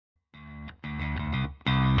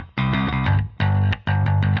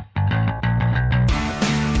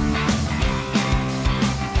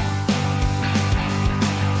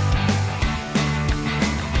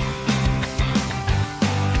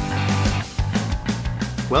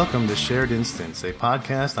Welcome to Shared Instance, a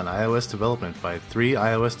podcast on iOS development by 3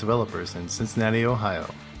 iOS developers in Cincinnati, Ohio.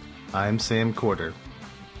 I'm Sam Corder.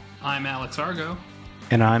 I'm Alex Argo.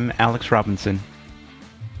 And I'm Alex Robinson.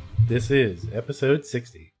 This is episode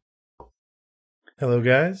 60. Hello,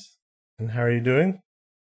 guys. And how are you doing?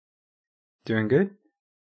 Doing good.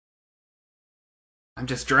 I'm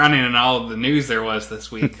just drowning in all of the news there was this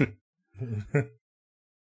week.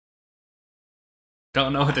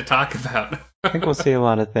 Don't know what to talk about. I think we'll see a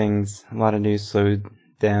lot of things. A lot of news slowed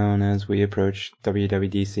down as we approach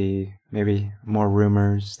WWDC. Maybe more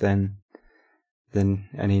rumors than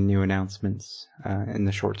any new announcements in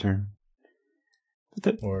the short term.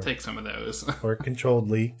 Or take some of those. Or controlled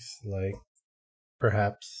leaks, like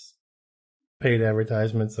perhaps paid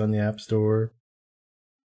advertisements on the App Store.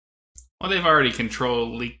 Well, they've already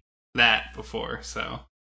leaked that before, so.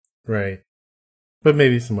 Right. But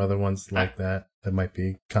maybe some other ones like that might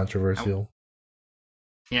be controversial.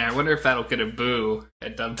 Yeah, I wonder if that'll get a boo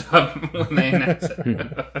at DubDub when they announce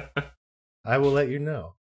it. I will let you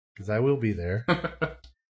know, because I will be there.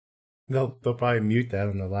 They'll probably mute that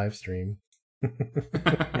on the live stream.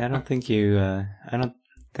 Yeah, I don't think you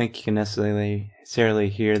can necessarily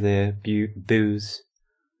hear the boos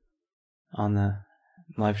on the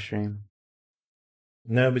live stream.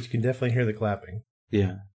 No, but you can definitely hear the clapping.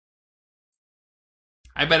 Yeah.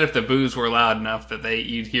 I bet if the boos were loud enough that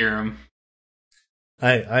you'd hear them.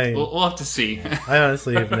 We'll have to see. I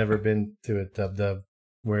honestly have never been to a DubDub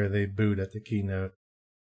where they booed at the keynote.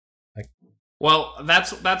 Well,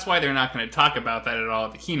 that's why they're not going to talk about that at all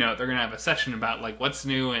at the keynote. They're going to have a session about like what's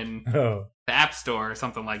new in the App Store or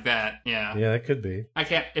something like that. Yeah. Yeah, that could be.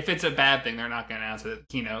 If it's a bad thing, they're not going to announce it at the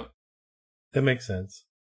keynote. That makes sense.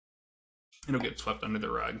 It'll get swept under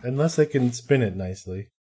the rug. Unless they can spin it nicely.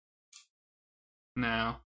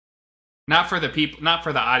 No. Not for the people, not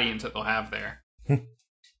for the audience that they'll have there.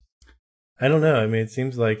 I don't know. I mean, it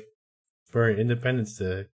seems like for independents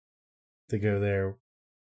to go there,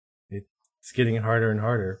 it's getting harder and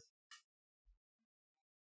harder.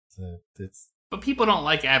 So But people don't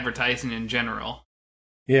like advertising in general.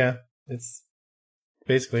 Yeah, it's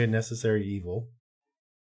basically a necessary evil.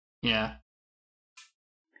 Yeah.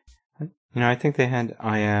 I think they had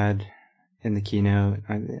iAd in the keynote.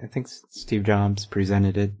 I think Steve Jobs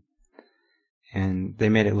presented it, and they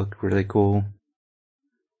made it look really cool.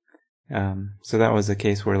 So that was a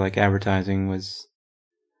case where like advertising was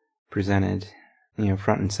presented,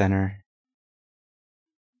 front and center,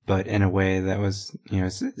 but in a way that was,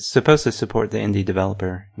 supposed to support the indie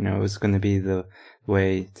developer. It was going to be the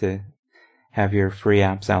way to have your free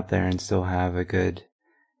apps out there and still have a good,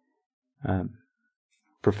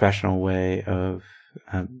 professional way of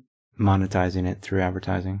monetizing it through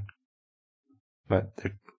advertising. But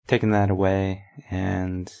they're taking that away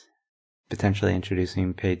and potentially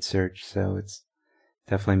introducing paid search, so it's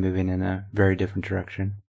definitely moving in a very different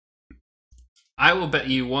direction. I will bet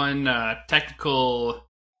you one technical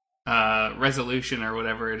resolution or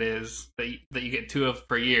whatever it is that you get 2 of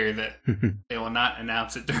per year that they will not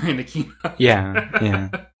announce it during the keynote. Yeah.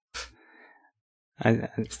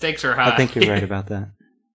 Stakes are high. I think you're right about that.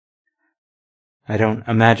 I don't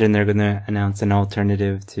imagine they're going to announce an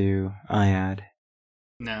alternative to iAd.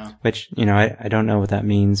 No. Which, I don't know what that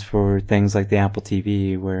means for things like the Apple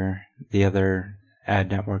TV, where the other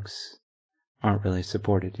ad networks aren't really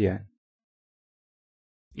supported yet.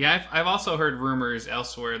 Yeah, I've also heard rumors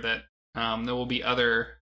elsewhere that there will be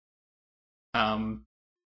other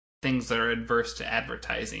things that are adverse to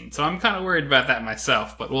advertising. So I'm kind of worried about that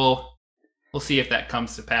myself, but we'll see if that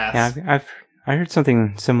comes to pass. Yeah, I heard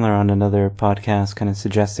something similar on another podcast, kind of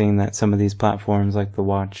suggesting that some of these platforms, like the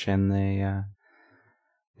Watch and the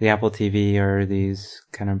Apple TV, are these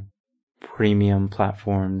kind of premium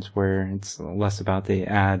platforms where it's less about the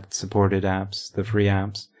ad-supported apps, the free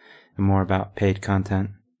apps, and more about paid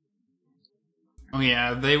content. Oh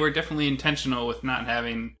yeah, they were definitely intentional with not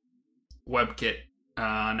having WebKit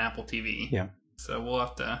on Apple TV. Yeah. So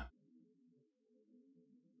we'll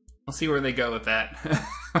see where they go with that.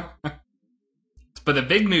 But the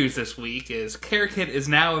big news this week is CareKit is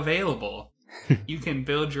now available. You can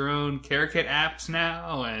build your own CareKit apps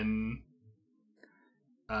now and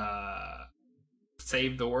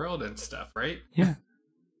save the world and stuff, right? Yeah.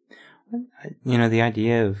 The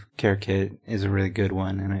idea of CareKit is a really good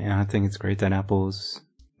one, and I think it's great that Apple's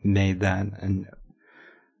made that an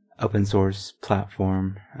open source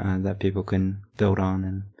platform that people can build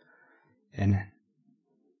on and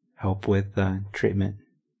help with treatment.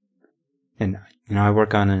 And I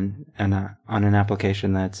work on an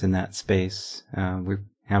application that's in that space. We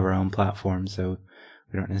have our own platform, so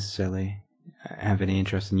we don't necessarily have any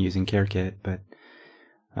interest in using CareKit, but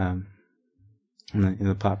And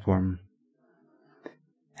the platform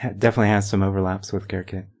definitely has some overlaps with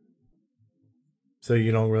CareKit. So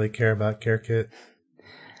you don't really care about CareKit?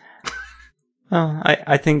 Well,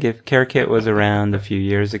 I think if CareKit was around a few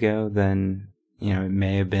years ago, then, it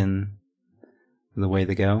may have been the way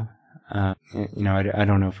to go. I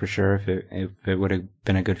don't know for sure if it would have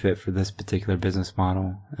been a good fit for this particular business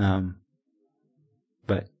model.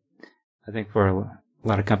 But I think for a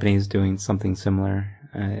lot of companies doing something similar,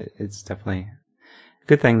 it's definitely a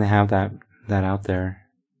good thing to have that out there.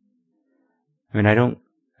 I mean,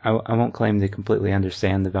 I won't claim to completely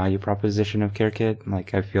understand the value proposition of CareKit.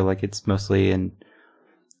 Like, I feel like it's mostly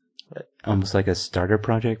almost like a starter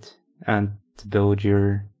project, to build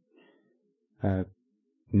your,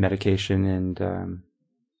 medication and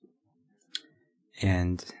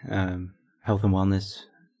health and wellness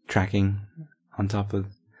tracking on top of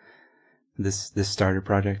this starter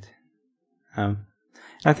project.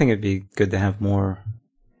 I think it'd be good to have more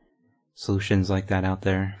solutions like that out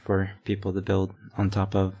there for people to build on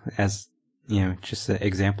top of, as just the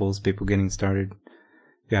examples, people getting started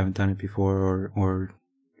who haven't done it before, or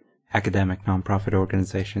academic nonprofit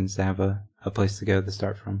organizations to have a place to go to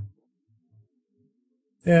start from.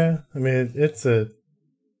 Yeah, I mean, it's a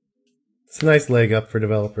nice leg up for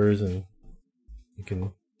developers, and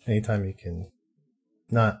anytime you can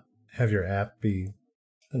not have your app be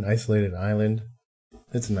an isolated island,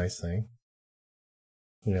 it's a nice thing.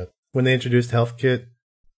 When they introduced HealthKit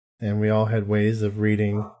and we all had ways of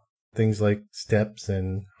reading things like steps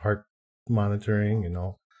and heart monitoring and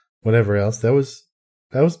whatever else, that was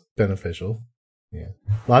beneficial. Yeah.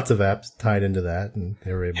 Lots of apps tied into that, and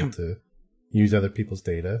they were able to use other people's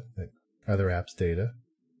data, other apps' data.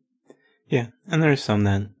 Yeah, and there's some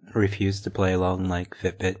that refuse to play along, like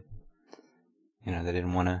Fitbit. They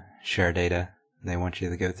didn't want to share data. They want you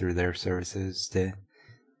to go through their services to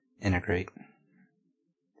integrate.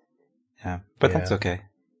 Yeah, but that's okay.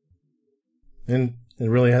 And it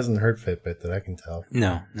really hasn't hurt Fitbit that I can tell.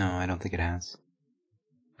 No, I don't think it has.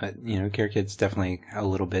 But, CareKit's definitely a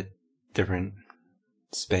little bit different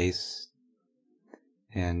space.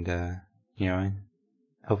 And,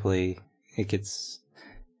 hopefully it gets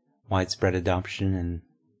widespread adoption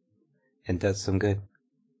and does some good.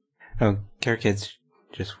 CareKit's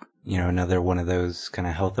just, another one of those kind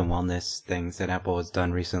of health and wellness things that Apple has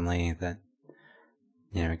done recently that,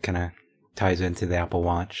 it kind of ties into the Apple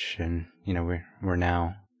Watch, and we're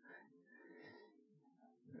now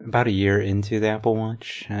about a year into the Apple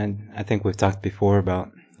Watch, and I think we've talked before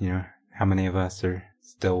about how many of us are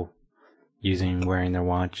still wearing their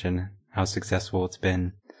watch and how successful it's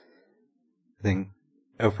been. I think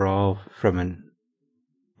overall, from an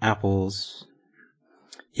Apple's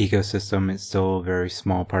ecosystem, it's still a very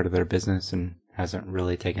small part of their business and hasn't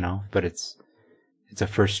really taken off, but it's a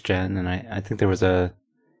first gen, and I think there was a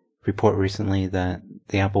report recently that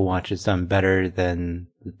the Apple Watch has done better than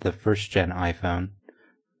the first gen iPhone.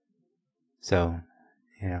 So,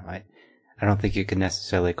 I don't think you could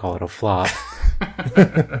necessarily call it a flop.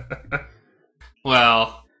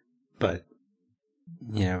 Well, but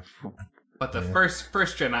but the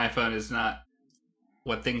first gen iPhone is not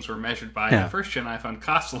what things were measured by. Yeah. The first gen iPhone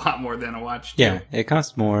costs a lot more than a watch. Too. Yeah, it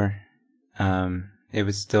costs more. It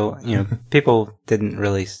was still, people didn't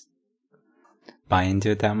really buy into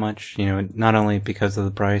it that much, not only because of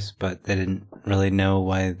the price, but they didn't really know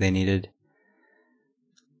why they needed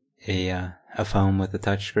a phone with a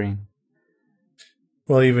touchscreen.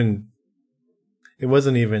 Well, it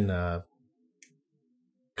wasn't even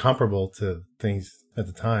comparable to things at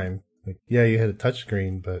the time. Like, yeah, you had a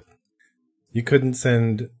touchscreen, but you couldn't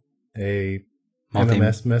send a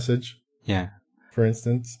MMS message. Yeah. For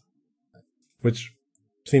instance, which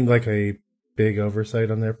seemed like a big oversight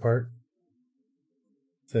on their part.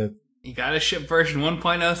 So, you gotta ship version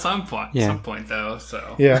 1.0 some point though,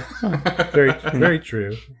 so. Yeah, very, very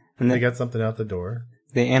true. And they got something out the door.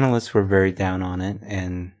 The analysts were very down on it,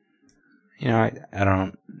 and, I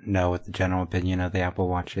don't know what the general opinion of the Apple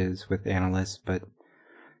Watch is with analysts, but,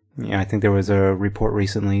 I think there was a report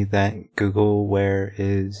recently that Google Wear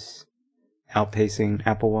is outpacing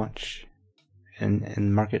Apple Watch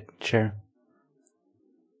in market share.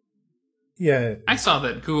 Yeah. I saw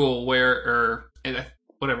that Google Wear, or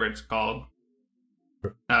whatever it's called.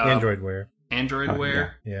 Android Wear. Android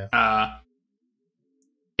Wear. Yeah.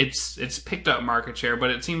 It's picked up market share, but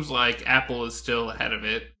it seems like Apple is still ahead of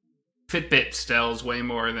it. Fitbit sells way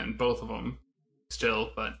more than both of them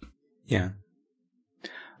still, but... Yeah.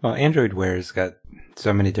 Well, Android Wear's got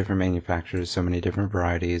so many different manufacturers, so many different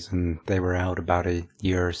varieties, and they were out about a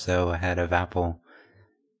year or so ahead of Apple.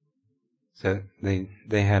 So they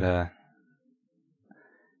had a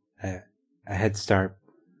a head start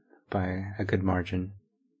by a good margin.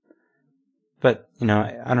 But, I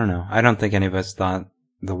don't know. I don't think any of us thought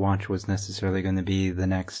the watch was necessarily going to be the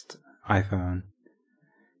next iPhone.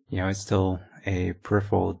 It's still a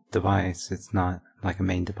peripheral device. It's not like a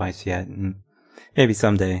main device yet. And maybe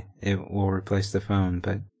someday it will replace the phone,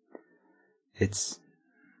 but it's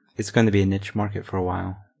going to be a niche market for a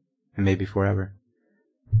while. And maybe forever.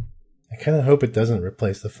 I kind of hope it doesn't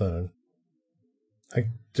replace the phone. I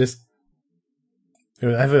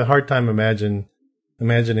have a hard time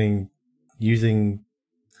imagining using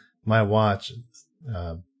my watch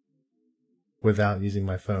without using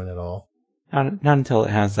my phone at all. Not until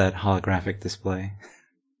it has that holographic display.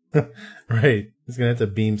 Right. It's going to have to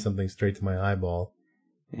beam something straight to my eyeball.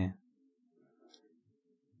 Yeah.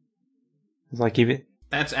 It's like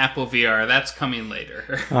That's Apple VR. That's coming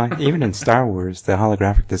later. Even in Star Wars, the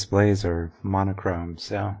holographic displays are monochrome,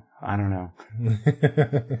 so I don't know.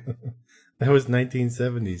 That was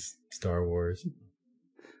 1970s Star Wars.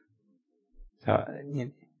 So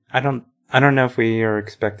I don't know if we are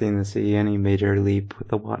expecting to see any major leap with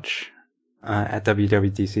the watch at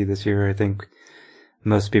WWDC this year. I think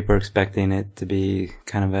most people are expecting it to be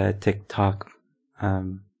kind of a TikTok,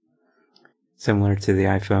 similar to the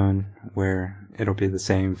iPhone, where it'll be the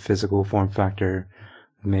same physical form factor,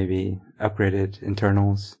 maybe upgraded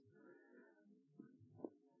internals.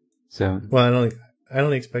 So, well, I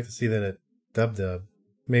don't expect to see that at DubDub,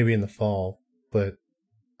 maybe in the fall, but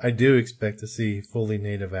I do expect to see fully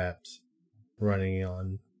native apps running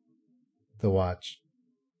on the watch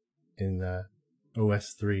in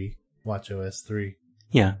OS 3, watch OS 3.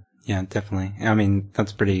 Yeah, definitely. I mean,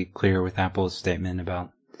 that's pretty clear with Apple's statement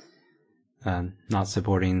about not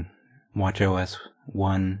supporting watchOS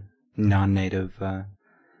 1 non-native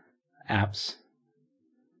apps.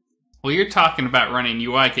 Well, you're talking about running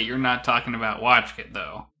UIKit. You're not talking about WatchKit,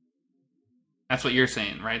 though. That's what you're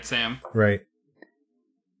saying, right, Sam? Right.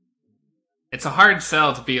 It's a hard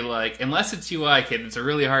sell to be like, unless it's UIKit, it's a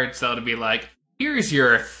really hard sell to be like, here's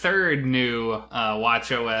your third new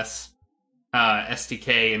watchOS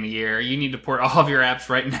SDK in the year. You need to port all of your apps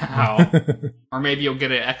right now. Or maybe you'll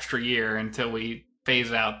get an extra year until we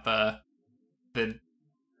phase out the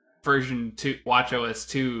version 2, watchOS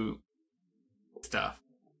 2 stuff.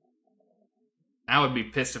 I would be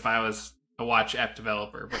pissed if I was a watch app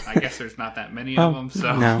developer, but I guess there's not that many of them,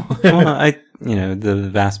 so. No. Well, the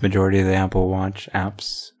vast majority of the Apple Watch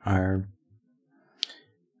apps are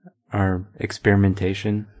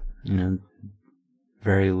experimentation.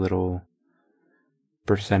 Very little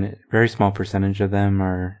percentage, very small percentage of them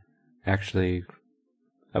are actually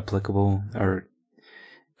applicable or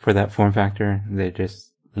for that form factor. They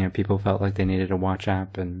just, people felt like they needed a watch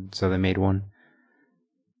app, and so they made one.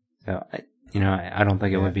 So, I don't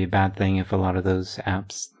think it would be a bad thing if a lot of those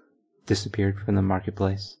apps disappeared from the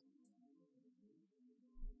marketplace.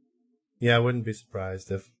 Yeah, I wouldn't be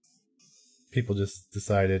surprised if people just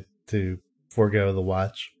decided to forego the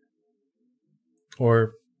watch.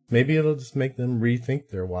 Or maybe it'll just make them rethink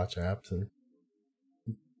their watch apps and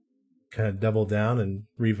kind of double down and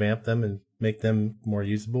revamp them and make them more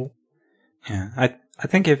usable. Yeah, I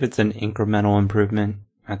think if it's an incremental improvement,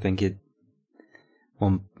 I think it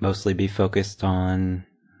will mostly be focused on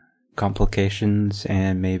complications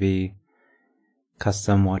and maybe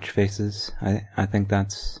custom watch faces. I think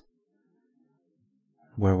that's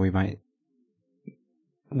where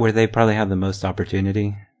they probably have the most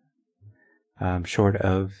opportunity, short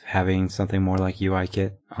of having something more like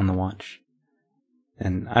UIKit on the watch.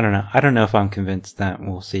 And I don't know if I'm convinced that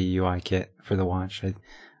we'll see UIKit for the watch.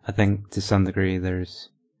 I think to some degree there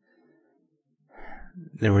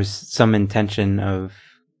was some intention of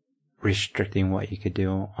restricting what you could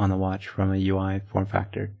do on the watch from a UI form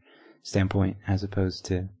factor standpoint, as opposed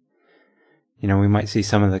to, we might see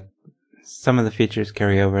some of the features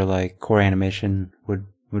carry over, like core animation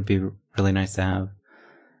would be really nice to have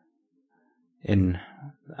in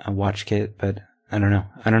a watch kit, but I don't know.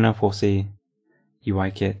 I don't know if we'll see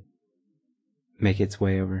UIKit make its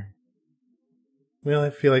way over. Well,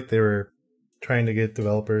 I feel like they were trying to get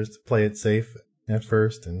developers to play it safe at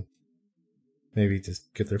first and maybe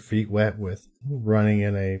just get their feet wet with running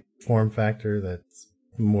in a form factor that's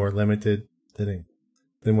more limited than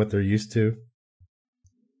what they're used to.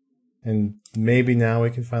 And maybe now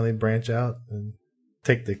we can finally branch out and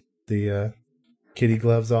take the kitty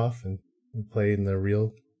gloves off and play in the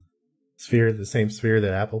real sphere, the same sphere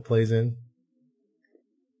that Apple plays in.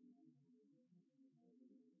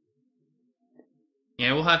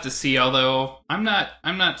 Yeah, we'll have to see. Although I'm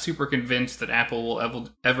not super convinced that Apple will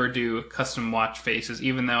ever do custom watch faces,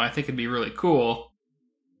 even though I think it'd be really cool.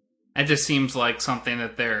 It just seems like something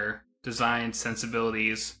that their design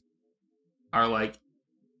sensibilities are like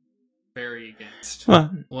very against.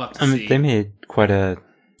 Well, We'll have to see. they made quite a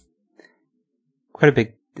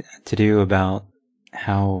big to do about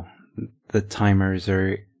how the timers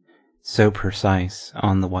are so precise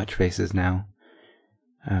on the watch faces now.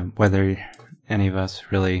 Whether any of us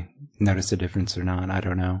really notice a difference or not, I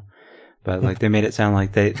don't know. But like they made it sound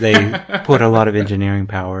like they put a lot of engineering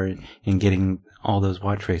power in getting all those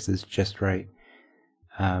watch faces just right.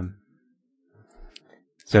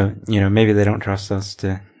 So maybe they don't trust us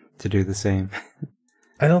to do the same.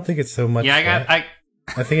 I don't think it's so much. Yeah,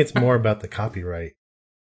 I think it's more about the copyright,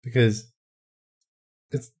 because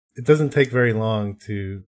it doesn't take very long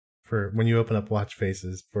for when you open up watch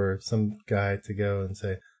faces for some guy to go and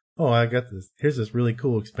say, "Oh, I got this. Here's this really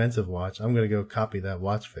cool, expensive watch. I'm going to go copy that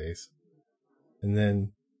watch face," and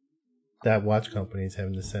then that watch company is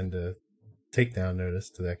having to send a takedown notice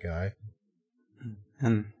to that guy.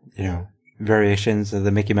 And variations of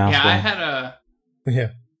the Mickey Mouse. Yeah, one.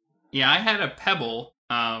 I had a Pebble,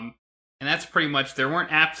 and that's pretty much. There weren't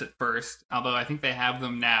apps at first, although I think they have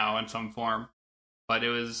them now in some form. But it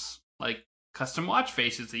was like custom watch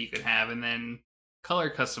faces that you could have, and then color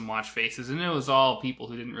custom watch faces, and it was all people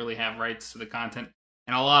who didn't really have rights to the content,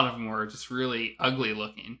 and a lot of them were just really ugly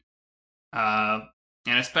looking.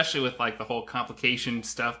 And especially with like the whole complication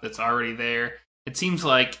stuff that's already there, it seems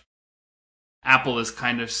like Apple is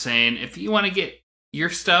kind of saying, if you want to get your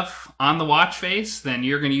stuff on the watch face, then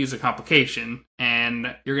you're going to use a complication,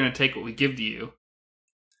 and you're going to take what we give to you.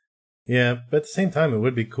 Yeah, but at the same time, it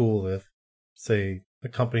would be cool if, say, a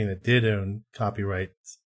company that did own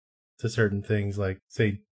copyrights to certain things, like,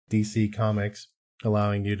 say, DC Comics,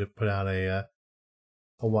 allowing you to put out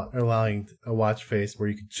allowing a watch face where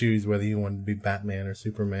you could choose whether you wanted to be Batman or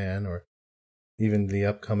Superman, or even the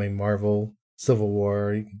upcoming Marvel Civil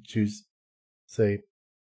War. You could choose, say,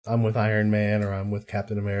 I'm with Iron Man or I'm with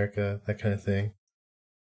Captain America, that kind of thing.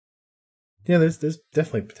 Yeah, there's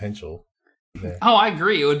definitely potential there. Oh, I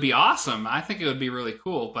agree. It would be awesome. I think it would be really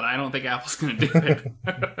cool, but I don't think Apple's going to do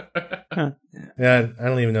it. Yeah, I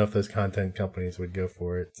don't even know if those content companies would go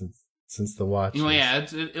for it, since the watch. Yeah,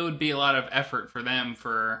 it would be a lot of effort for them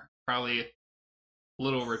for probably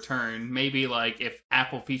little return. Maybe like if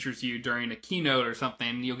Apple features you during a keynote or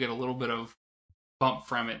something, you'll get a little bit of bump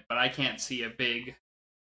from it, but I can't see a big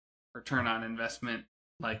return on investment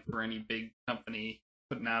like for any big company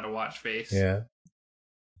putting out a watch face. Yeah.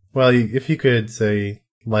 Well, if you could, say,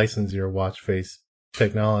 license your watch face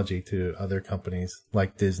technology to other companies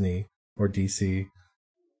like Disney or DC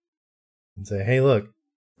and say, hey, look,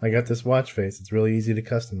 I got this watch face. It's really easy to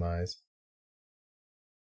customize.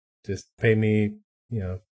 Just pay me,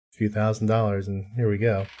 a few $1,000s and here we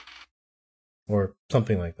go. Or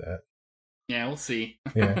something like that. Yeah, we'll see.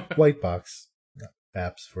 Yeah, white box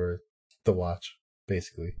apps for the watch,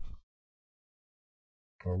 basically.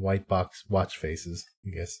 Or white box watch faces, I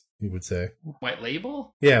guess you would say. White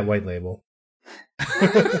label? Yeah, white label.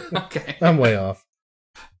 Okay. I'm way off.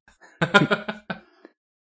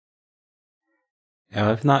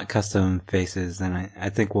 If not custom faces, then I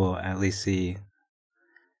think we'll at least see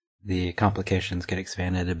the complications get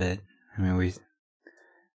expanded a bit. I mean,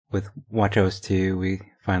 with WatchOS 2, we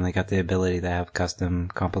finally got the ability to have custom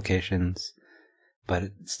complications, but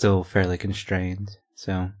it's still fairly constrained.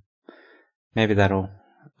 So maybe that'll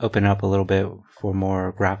open up a little bit for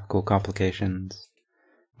more graphical complications,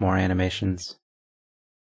 more animations.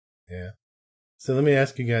 Yeah. So let me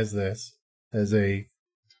ask you guys this as a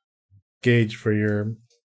gauge for your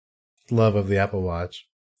love of the Apple Watch.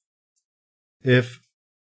 If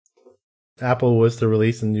Apple was to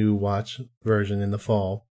release a new watch version in the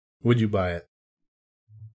fall, would you buy it?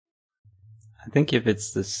 I think if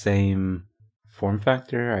it's the same form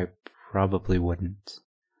factor, I probably wouldn't.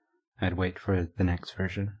 I'd wait for the next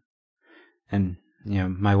version. And,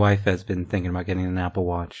 my wife has been thinking about getting an Apple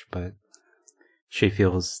Watch, but she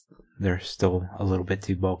feels they're still a little bit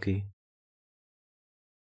too bulky.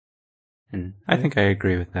 And I think I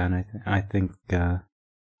agree with that. I think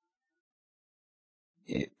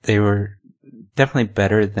they were definitely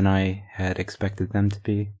better than I had expected them to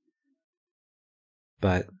be.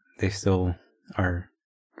 But they still are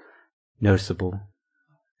noticeable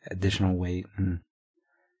additional weight, and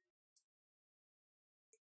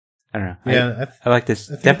I don't know. Yeah, I like this.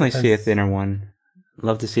 Definitely see a thinner one.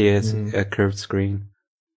 Love to see a curved screen.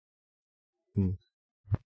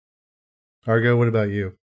 Argo, what about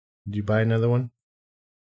you? Did you buy another one?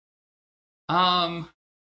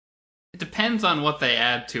 It depends on what they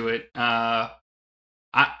add to it.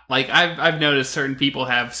 I've noticed certain people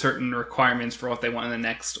have certain requirements for what they want in the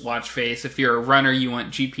next watch face. If you're a runner, you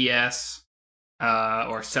want GPS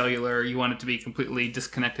or cellular. You want it to be completely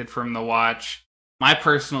disconnected from the watch. My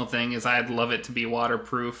personal thing is I'd love it to be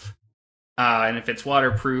waterproof. And if it's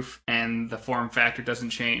waterproof and the form factor doesn't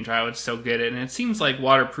change, I would still get it. And it seems like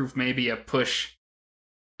waterproof may be a push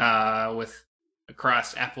with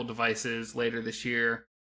across Apple devices later this year,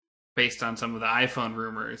 based on some of the iPhone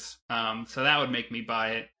rumors. So that would make me buy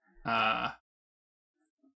it. I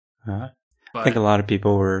think a lot of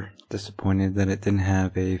people were disappointed that it didn't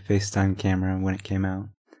have a FaceTime camera when it came out.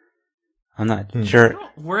 I'm not sure.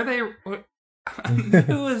 Were they?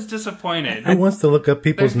 Who was disappointed? Who wants to look up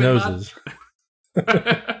people's noses?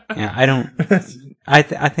 Yeah, I don't. I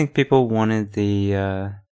think people wanted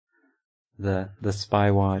the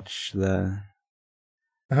spy watch, so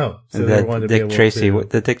they wanted to be Dick able Tracy, to...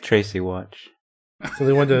 the Dick Tracy watch. So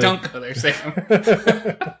they wanted to... Don't go there, Sam.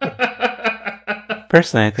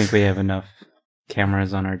 Personally, I think we have enough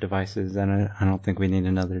cameras on our devices, and I don't think we need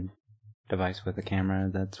another device with a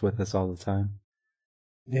camera that's with us all the time.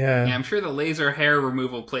 Yeah, I'm sure the laser hair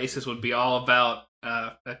removal places would be all about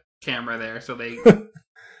a camera there, so they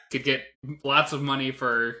could get lots of money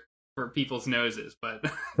for people's noses. But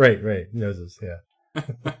right, noses, yeah.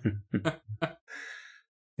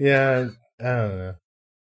 Yeah, I don't know.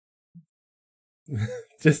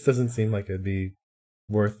 Just doesn't seem like it'd be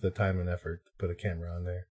worth the time and effort to put a camera on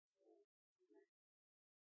there.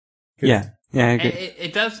 Yeah.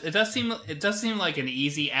 It does seem like an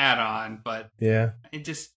easy add-on, but yeah, it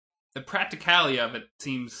just the practicality of it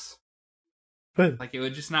seems like it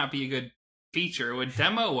would just not be a good feature. It would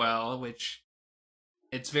demo well, which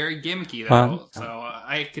it's very gimmicky though. So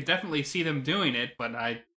I could definitely see them doing it, but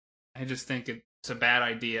I just think it's a bad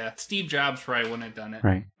idea. Steve Jobs probably wouldn't have done it.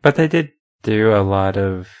 Right, but they did do a lot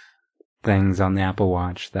of things on the Apple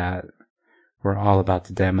Watch that were all about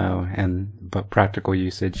the demo, but practical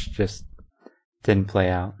usage just didn't play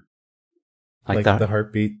out. Like the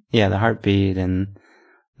heartbeat? Yeah, the heartbeat and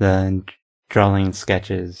the drawing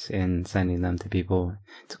sketches and sending them to people.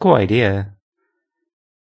 It's a cool idea,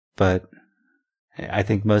 but I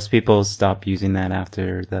think most people stop using that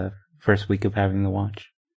after the first week of having the watch.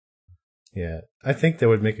 Yeah, I think that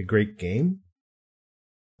would make a great game.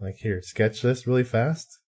 Like, here, sketch this really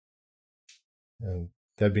fast. And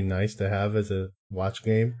that'd be nice to have as a watch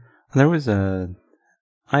game. There was a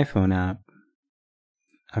iPhone app.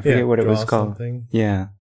 I forget what it was called. Something. Yeah,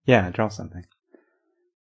 draw something.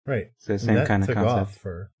 Right. So the same kind of took concept. Off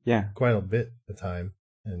for quite a bit of time.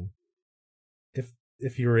 And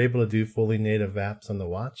if you were able to do fully native apps on the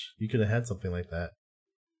watch, you could have had something like that.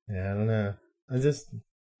 Yeah, I don't know.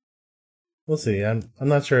 We'll see. I'm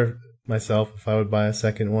not sure myself if I would buy a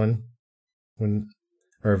second one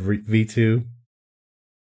or a V2.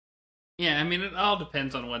 Yeah, I mean, it all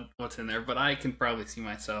depends on what's in there, but I can probably see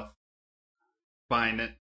myself buying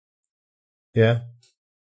it. Yeah.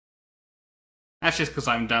 That's just because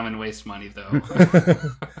I'm dumb and waste money, though.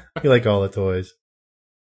 You like all the toys.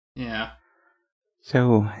 Yeah.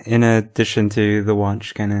 So, in addition to the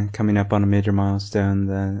watch kind of coming up on a major milestone,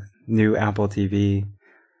 the new Apple TV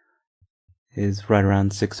is right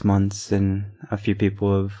around 6 months, and a few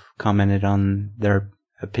people have commented on their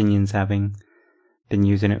opinions having been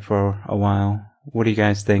using it for a while. What do you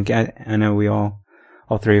guys think? I know we all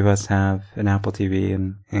three of us have an Apple TV,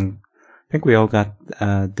 and I think we all got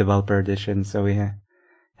developer edition, so we had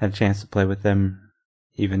a chance to play with them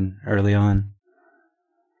even early on.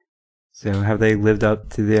 So have they lived up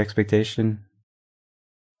to the expectation?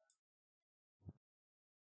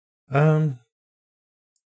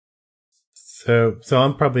 So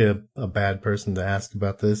I'm probably a bad person to ask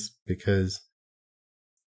about this because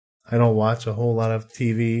I don't watch a whole lot of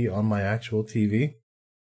TV on my actual TV.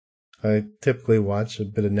 I typically watch a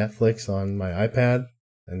bit of Netflix on my iPad,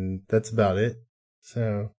 and that's about it.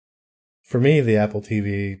 So for me, the Apple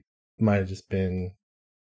TV might have just been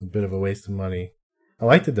a bit of a waste of money. I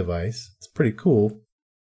like the device. It's pretty cool,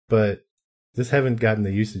 but just haven't gotten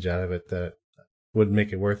the usage out of it that would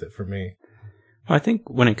make it worth it for me. Well, I think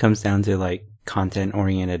when it comes down to like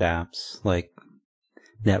content-oriented apps, like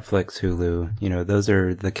Netflix, Hulu, those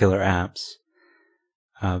are the killer apps.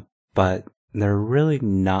 But they're really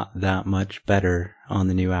not that much better on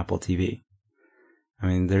the new Apple TV. I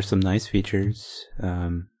mean, there's some nice features,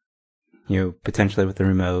 potentially with the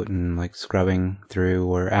remote and like scrubbing through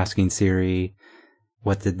or asking Siri,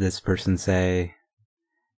 what did this person say?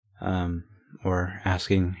 Or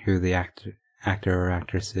asking who the actor or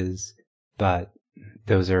actress is. But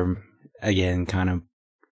those are, again, kind of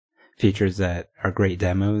features that are great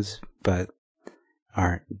demos, but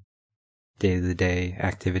day-to-day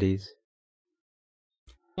activities.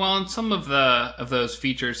 Well, and some of those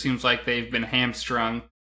features seems like they've been hamstrung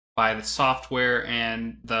by the software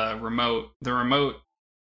and the remote. The remote,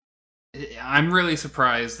 I'm really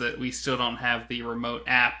surprised that we still don't have the remote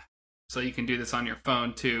app, so you can do this on your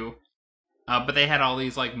phone too. But they had all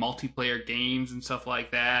these like multiplayer games and stuff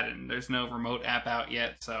like that, and there's no remote app out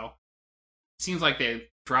yet, so it seems like they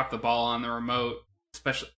dropped the ball on the remote,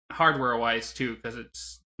 especially hardware-wise too, because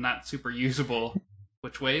it's not super usable.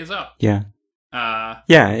 Which way is up? Yeah.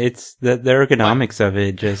 It's the ergonomics of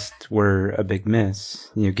it just were a big miss.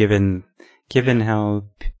 Given how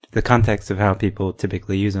the context of how people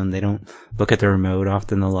typically use them, they don't look at the remote.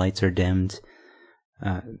 Often the lights are dimmed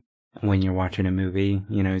when you're watching a movie.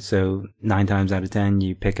 So 9 times out of 10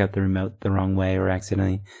 you pick up the remote the wrong way or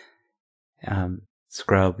accidentally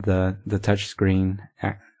scrub the touch screen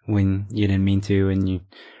when you didn't mean to, and you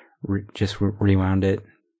just rewound it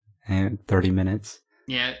in 30 minutes.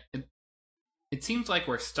 Yeah. It seems like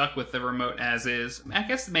we're stuck with the remote as is. I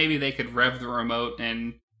guess maybe they could rev the remote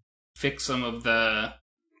and fix some of the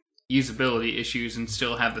usability issues and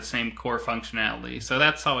still have the same core functionality. So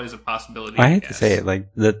that's always a possibility. I hate to say it,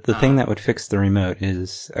 like the thing that would fix the remote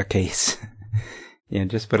is a case.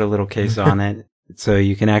 Just put a little case on it so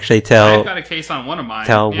you can actually tell. I've got a case on one of mine.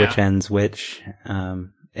 Which end's which,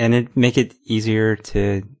 and it make it easier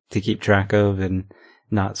to keep track of and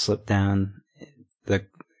not slip down the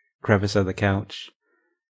crevice of the couch.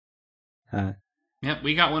 Yep,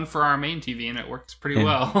 we got one for our main TV and it works pretty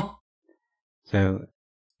well. So,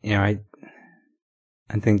 I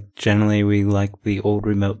think generally we like the old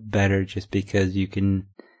remote better just because you can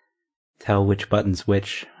tell which button's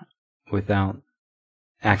which without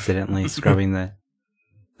accidentally scrubbing the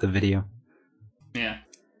video. Yeah.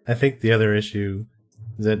 I think the other issue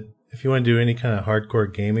is that if you want to do any kind of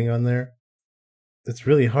hardcore gaming on there, it's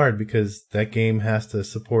really hard because that game has to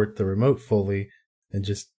support the remote fully and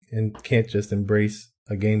can't just embrace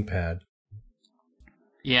a gamepad.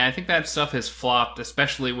 Yeah, I think that stuff has flopped,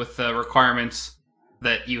 especially with the requirements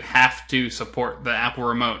that you have to support the Apple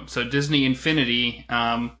remote. So Disney Infinity,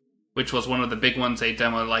 which was one of the big ones they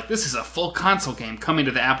demoed, like, this is a full console game coming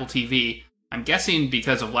to the Apple TV. I'm guessing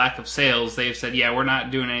because of lack of sales, they've said, yeah, we're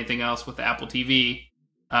not doing anything else with the Apple TV.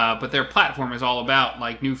 But their platform is all about,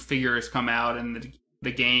 like, new figures come out and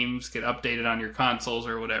the games get updated on your consoles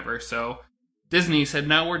or whatever. So Disney said,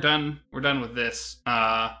 no, we're done with this.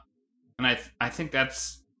 And I think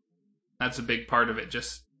that's a big part of it.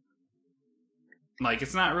 Just, like,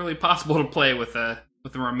 it's not really possible to play with the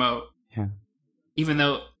remote. Yeah. Even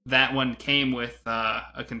though that one came with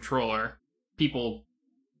a controller, people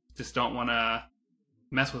just don't want to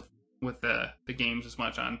mess with the games as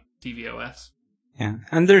much on tvOS. Yeah,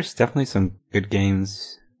 and there's definitely some good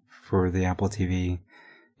games for the Apple TV.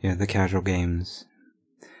 The casual games.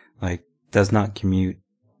 Like, Does Not Commute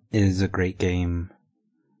is a great game.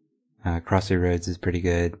 Crossy Roads is pretty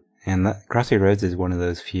good. And Crossy Roads is one of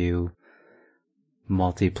those few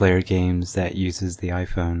multiplayer games that uses the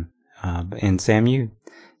iPhone. And Sam, you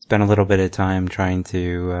spent a little bit of time trying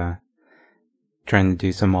to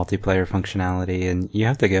do some multiplayer functionality, and you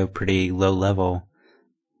have to go pretty low level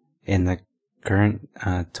in the current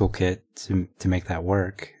toolkit to make that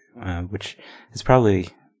work, which has probably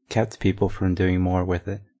kept people from doing more with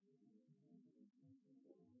it.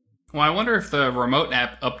 Well, I wonder if the remote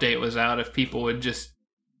app update was out, if people would just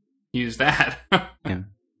use that. Yeah.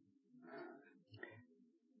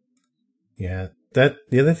 Yeah.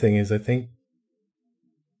 The other thing is, I think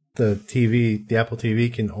the Apple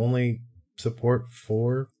TV can only support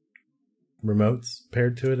 4 remotes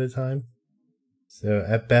paired to it at a time. So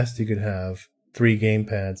at best you could have 3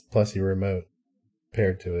 gamepads plus your remote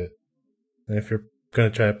paired to it. And if you're going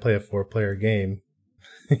to try to play a 4-player game,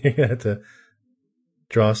 you're going to have to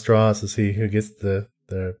draw straws to see who gets the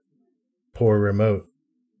poor remote.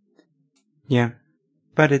 Yeah.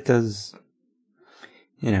 But it does,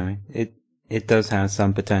 it does have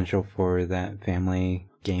some potential for that family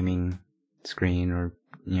gaming screen or,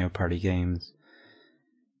 party games.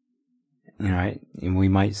 We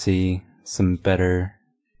might see some better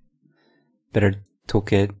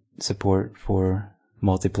toolkit support for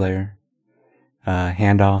multiplayer.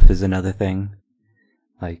 Handoff is another thing.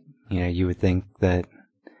 Like, you would think that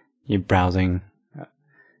you're browsing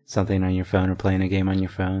something on your phone or playing a game on your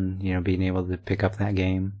phone, being able to pick up that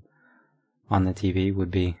game on the TV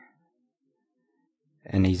would be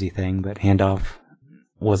an easy thing, but handoff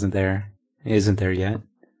wasn't there, isn't there yet.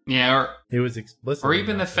 Yeah, or it was explicit. Or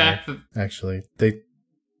even the fact that actually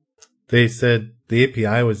they said the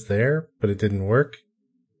API was there, but it didn't work,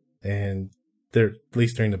 and they're at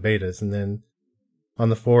least during the betas, and then on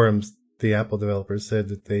the forums the Apple developers said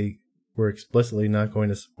that they were explicitly not going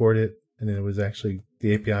to support it, and it was actually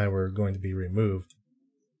the API were going to be removed.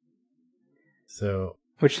 So,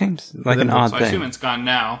 which seems like an odd so thing. I assume it's gone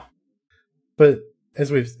now. But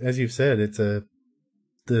as you've said, the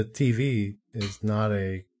TV is not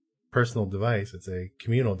a personal device; it's a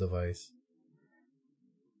communal device.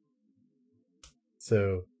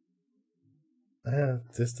 So,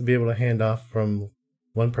 just to be able to hand off from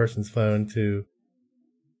one person's phone to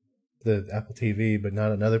the Apple TV, but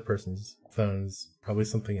not another person's phone, is probably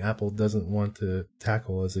something Apple doesn't want to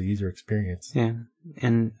tackle as a user experience. Yeah,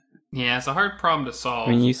 and yeah, it's a hard problem to solve.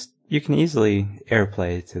 I mean, you can easily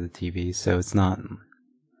AirPlay to the TV, so it's not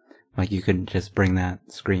like you could just bring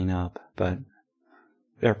that screen up. But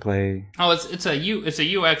AirPlay, it's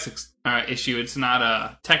a UX issue. It's not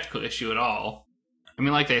a technical issue at all. I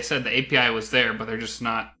mean, like they said, the API was there, but they're just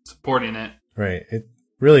not supporting it. Right. It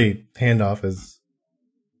really handoff is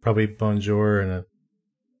probably Bonjour and a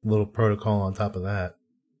little protocol on top of that.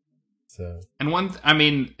 So. And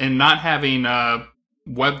and not having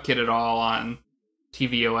WebKit at all on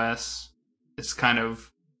tvOS is kind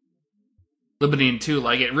of limiting too.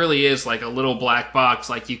 Like, it really is like a little black box.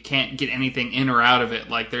 Like, you can't get anything in or out of it.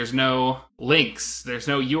 Like, there's no links, there's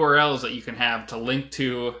no URLs that you can have to link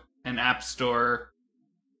to an App Store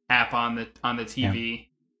app on the TV. Yeah.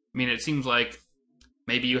 I mean, it seems like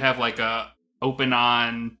maybe you have like a open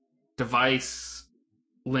on device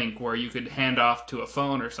link where you could hand off to a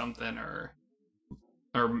phone or something, or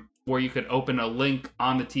where you could open a link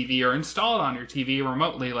on the TV or install it on your TV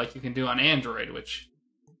remotely, like you can do on Android, which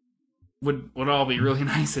would all be really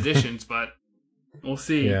nice additions, but we'll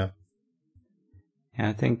see. Yeah,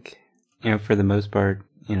 I think, for the most part,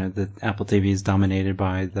 the Apple TV is dominated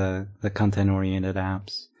by the content-oriented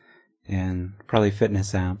apps and probably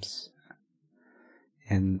fitness apps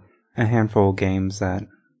and a handful of games that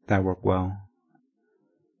work well.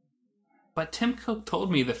 But Tim Cook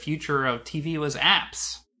told me the future of TV was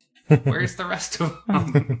apps. Where's the rest of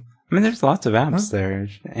them? I mean, there's lots of apps there,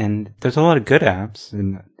 and there's a lot of good apps.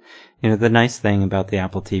 And, the nice thing about the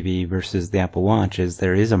Apple TV versus the Apple Watch is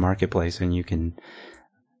there is a marketplace, and you can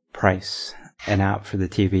price an app for the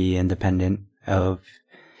TV independent of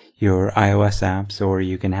your iOS apps, or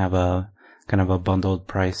you can have a kind of a bundled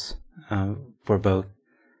price for both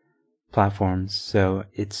platforms. So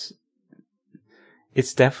it's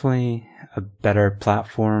definitely a better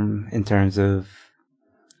platform in terms of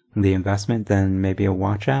the investment than maybe a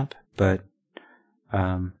watch app, but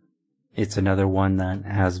it's another one that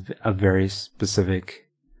has a very specific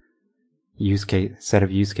set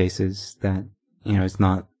of use cases that is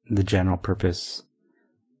not the general purpose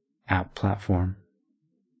app platform.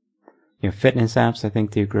 Fitness apps I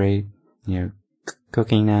think do great.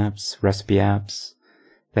 Cooking apps, recipe apps,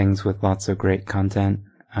 things with lots of great content.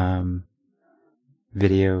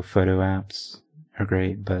 Video, photo apps are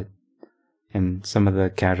great, and some of the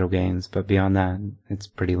casual games, but beyond that, it's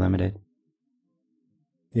pretty limited.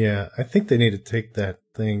 Yeah, I think they need to take that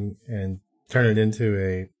thing and turn it into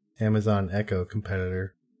a Amazon Echo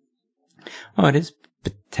competitor. Oh, it is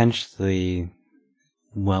potentially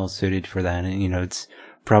well suited for that. It's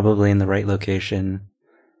probably in the right location.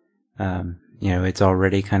 It's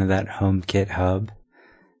already kind of that HomeKit hub.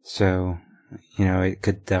 So, it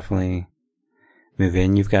could definitely move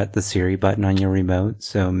in. You've got the Siri button on your remote,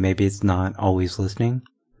 so maybe it's not always listening.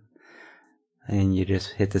 And you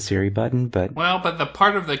just hit the Siri button, but the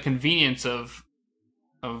part of the convenience of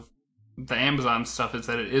the Amazon stuff is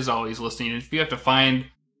that it is always listening. If you have to find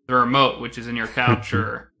the remote, which is in your couch,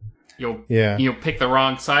 or you'll pick the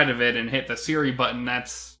wrong side of it and hit the Siri button, that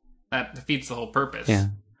defeats the whole purpose. Yeah.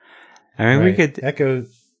 I mean, we could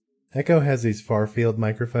Echo has these far field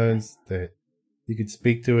microphones that you could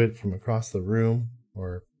speak to it from across the room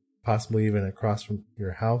or possibly even across from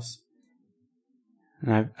your house.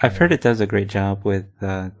 I've heard it does a great job with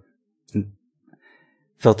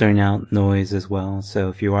filtering out noise as well. So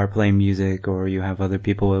if you are playing music or you have other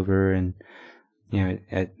people over, and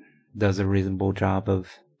it does a reasonable job of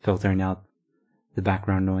filtering out the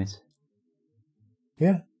background noise.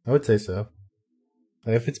 Yeah, I would say so.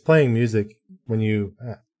 If it's playing music, when you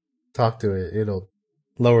talk to it, it'll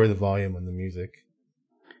lower the volume on the music.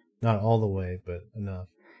 Not all the way, but enough.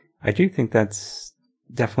 I do think that's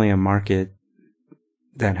definitely a market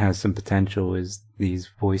that has some potential, is these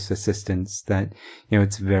voice assistants that,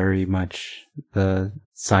 it's very much the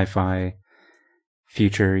sci-fi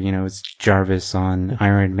future. It's Jarvis on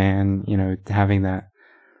Iron Man, having that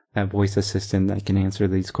voice assistant that can answer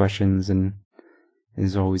these questions and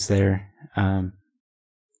is always there.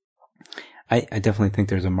 I definitely think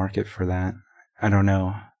there's a market for that. I don't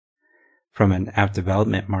know from an app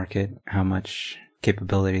development market, how much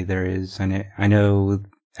capability there is. I know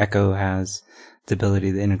Echo has the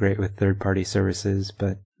ability to integrate with third-party services,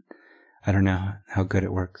 but I don't know how good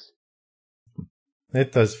it works.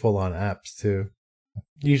 It does full-on apps too.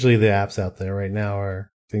 Usually the apps out there right now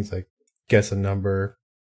are things like guess a number.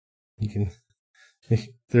 You can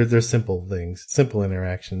they're simple things, simple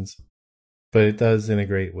interactions, but it does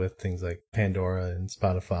integrate with things like Pandora and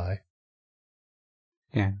Spotify.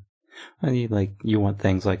 Yeah, well, you want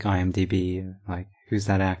things like IMDb, like who's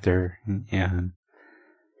that actor,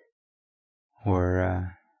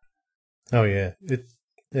 or oh yeah, it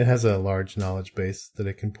has a large knowledge base that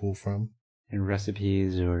it can pull from. And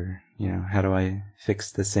recipes, or how do I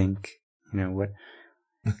fix the sink?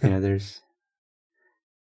 There's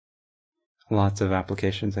lots of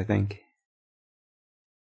applications, I think.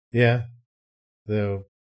 Yeah. Though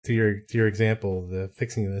to your example, the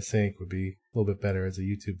fixing of the sink would be a little bit better as a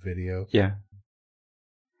YouTube video. Yeah.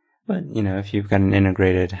 But, if you've got an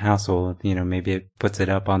integrated household, maybe it puts it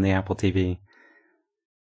up on the Apple TV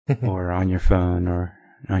or on your phone or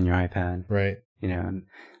on your iPad. Right. And,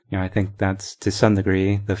 I think that's to some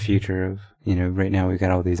degree the future of, right now we've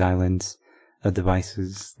got all these islands of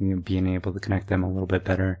devices, being able to connect them a little bit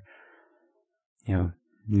better.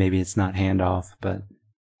 Maybe it's not handoff, but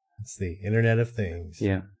it's the Internet of Things.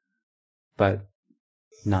 Yeah. But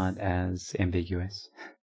not as ambiguous.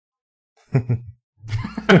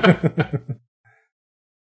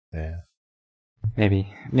 Yeah.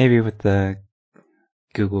 Maybe with the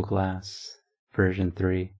Google Glass version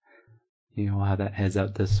 3, we'll have that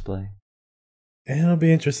heads-up display. And it'll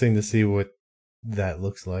be interesting to see what that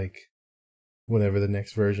looks like, whatever the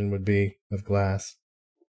next version would be of Glass.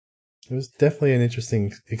 It was definitely an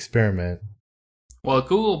interesting experiment. Well,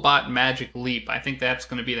 Google bought Magic Leap. I think that's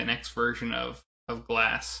going to be the next version of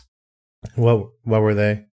Glass. What were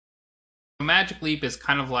they? Magic Leap is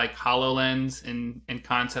kind of like HoloLens in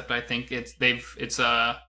concept. I think it's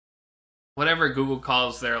whatever Google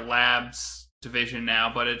calls their labs division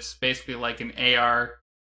now, but it's basically like an AR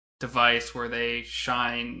device where they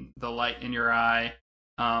shine the light in your eye.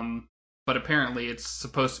 But apparently it's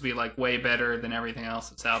supposed to be like way better than everything else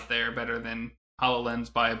that's out there, better than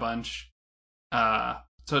HoloLens by a bunch.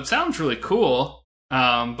 So it sounds really cool,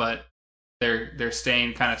 but they're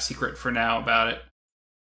staying kind of secret for now about it.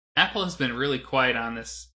 Apple has been really quiet on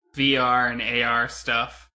this VR and AR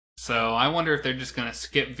stuff, so I wonder if they're just going to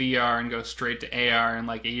skip VR and go straight to AR in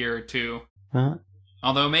like a year or two. Huh?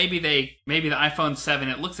 Although maybe the iPhone 7,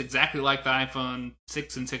 it looks exactly like the iPhone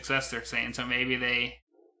 6 and 6S they're saying, so maybe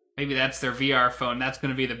that's their VR phone. That's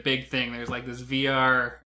going to be the big thing. There's like this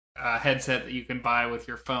VR headset that you can buy with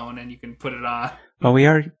your phone, and you can put it on. Well, we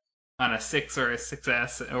are on a 6 or a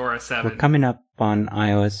 6S or a 7. We're coming up on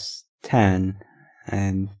iOS 10,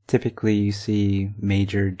 and typically you see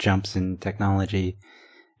major jumps in technology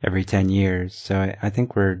every 10 years. So I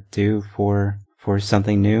think we're due for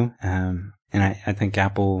something new. And I think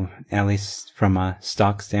Apple, at least from a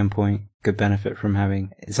stock standpoint, could benefit from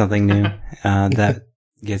having something new that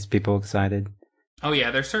gets people excited. Oh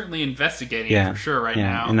yeah, they're certainly investigating it for sure right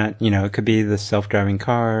now. And that, it could be the self-driving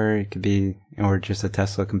car, it could be, or just a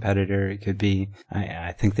Tesla competitor. It could be,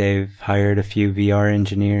 I think they've hired a few VR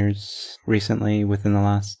engineers recently within the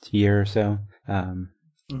last year or so.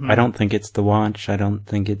 I don't think it's the watch. I don't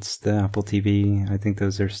think it's the Apple TV. I think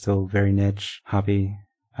those are still very niche hobby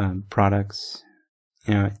products.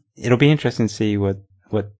 It'll be interesting to see what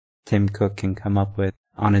Tim Cook can come up with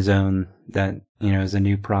on his own that, is a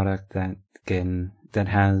new product that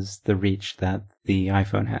has the reach that the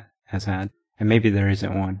iPhone has had. And maybe there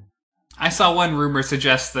isn't one. I saw one rumor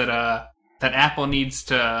suggest that Apple needs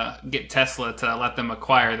to get Tesla to let them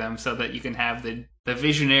acquire them so that you can have the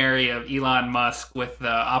visionary of Elon Musk with the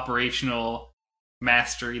operational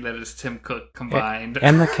mastery that is Tim Cook combined.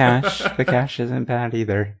 And the cash. The cash isn't bad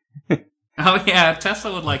either. Oh yeah,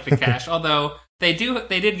 Tesla would like the cash. Although they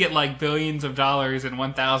did get like billions of dollars in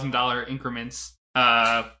 $1,000 increments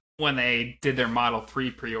when they did their Model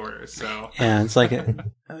 3 pre-orders. So yeah, it's like a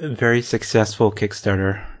very successful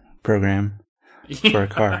Kickstarter program for a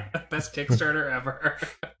car. Best Kickstarter ever.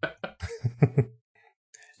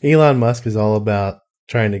 Elon Musk is all about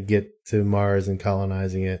trying to get to Mars and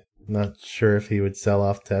colonizing it. Not sure if he would sell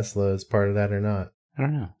off Tesla as part of that or not. I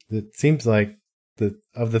don't know. It seems like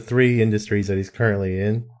of the three industries that he's currently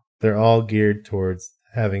in, they're all geared towards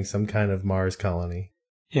having some kind of Mars colony.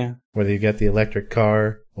 Yeah. Whether you get the electric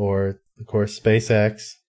car or, of course,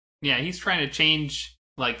 SpaceX. Yeah, he's trying to change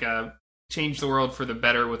the world for the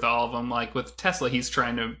better with all of them. Like with Tesla, he's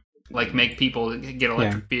trying to like make people get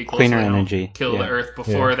electric vehicles, cleaner so they don't energy, kill the Earth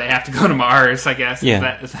before they have to go to Mars. I guess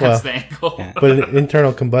that's the angle. Yeah. But an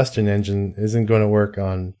internal combustion engine isn't going to work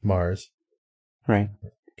on Mars, right?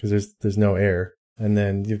 Because there's no air, and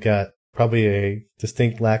then you've got probably a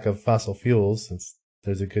distinct lack of fossil fuels, since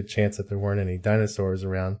there's a good chance that there weren't any dinosaurs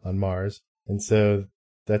around on Mars, and so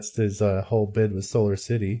that's his whole bid with Solar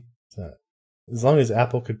City. So as long as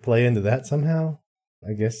Apple could play into that somehow,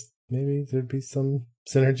 I guess maybe there'd be some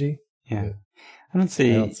synergy. Yeah. But I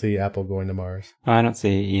don't see Apple going to Mars. I don't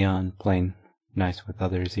see Eon playing nice with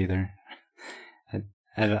others either.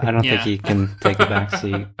 I don't think he can take a back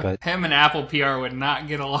seat, but him and Apple PR would not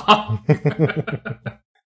get along.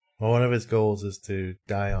 Well, one of his goals is to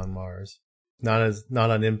die on Mars.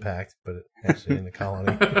 Not on impact, but actually in the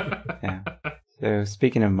colony. Yeah. So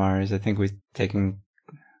speaking of Mars, I think we've taken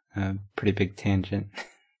a pretty big tangent.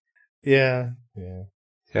 Yeah.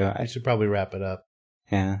 So I should probably wrap it up.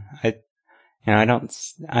 Yeah, I don't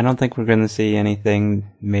think we're going to see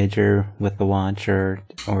anything major with the watch or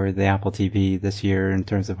the Apple TV this year in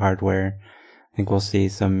terms of hardware. I think we'll see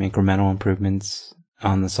some incremental improvements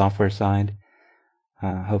on the software side,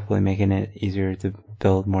 hopefully making it easier to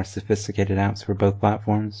build more sophisticated apps for both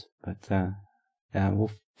platforms. But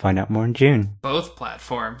we'll find out more in June. Both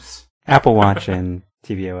platforms. Apple Watch and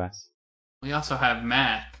tvOS. We also have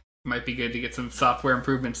Mac. Might be good to get some software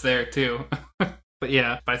improvements there too. But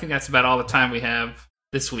I think that's about all the time we have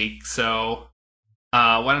this week. So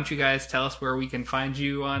why don't you guys tell us where we can find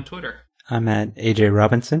you on Twitter? I'm at AJ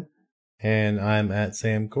Robinson. And I'm at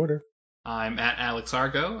Sam Corder. I'm at Alex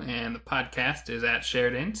Argo, and the podcast is at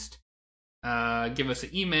Shared Inst. Give us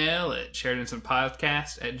an email at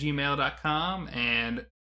sharedinstantpodcast@gmail.com and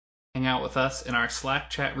hang out with us in our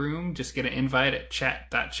Slack chat room. Just get an invite at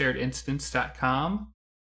chat.sharedinstance.com.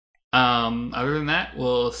 Other than that,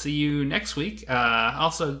 we'll see you next week.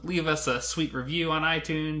 Also, leave us a sweet review on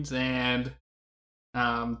iTunes, and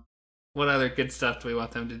what other good stuff do we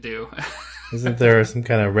want them to do? Isn't there some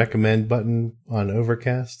kind of recommend button on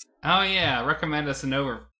Overcast? Oh yeah, recommend us an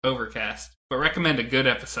Overcast, but recommend a good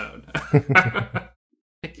episode.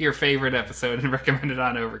 Pick your favorite episode and recommend it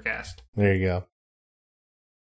on Overcast. There you go.